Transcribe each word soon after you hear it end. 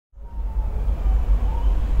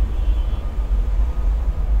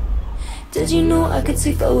Did you know I could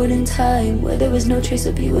see forward in time, where there was no trace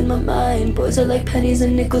of you in my mind? Boys are like pennies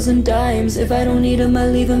and nickels and dimes. If I don't need them, I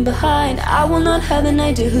leave them behind. I will not have an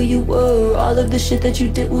idea who you were. All of the shit that you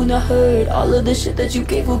did will not hurt. All of the shit that you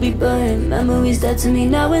gave will be burned. Memories dead to me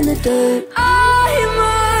now in the dirt. I'm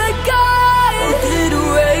a guy who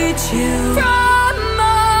obliterate you from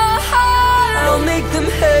my heart. I'll make them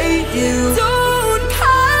hate you. Don't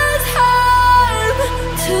cause harm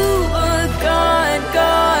to a god,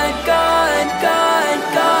 god, god, god,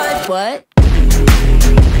 god. What?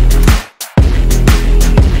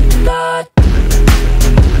 God.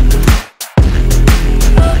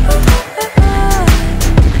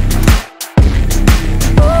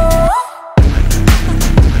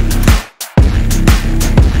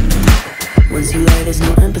 Once you lie, there's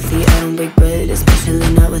no empathy. I don't break bread,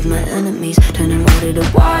 especially not with my enemies. Turning water to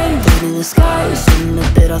wine, blood in the sky, shooting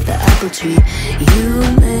a bit off the apple tree. You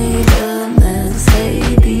made a mess,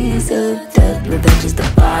 Hades of death. Revenge is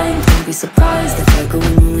divine. Don't be surprised if I go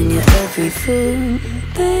and ruin your everything.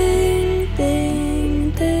 Bang,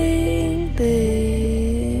 bang, bang,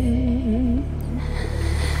 bang.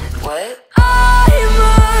 What? I'm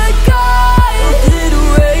a guy who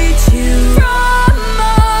obliterate you from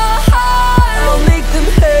my heart. I'll make them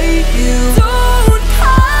hate you. Don't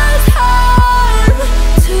cause harm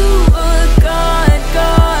to a god,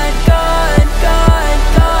 god, god, god,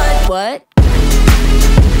 god. What?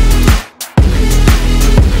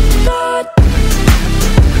 God.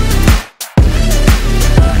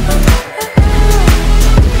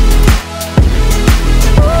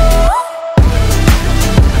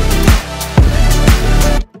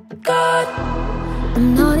 God.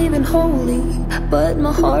 I'm not even holy, but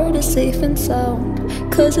my heart is safe and sound.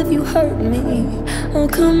 Cause if you hurt me, I'll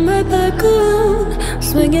come right back around,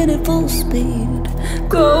 swinging at full speed.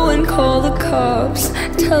 Go and call the cops,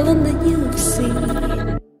 tell them that you've seen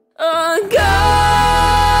a God.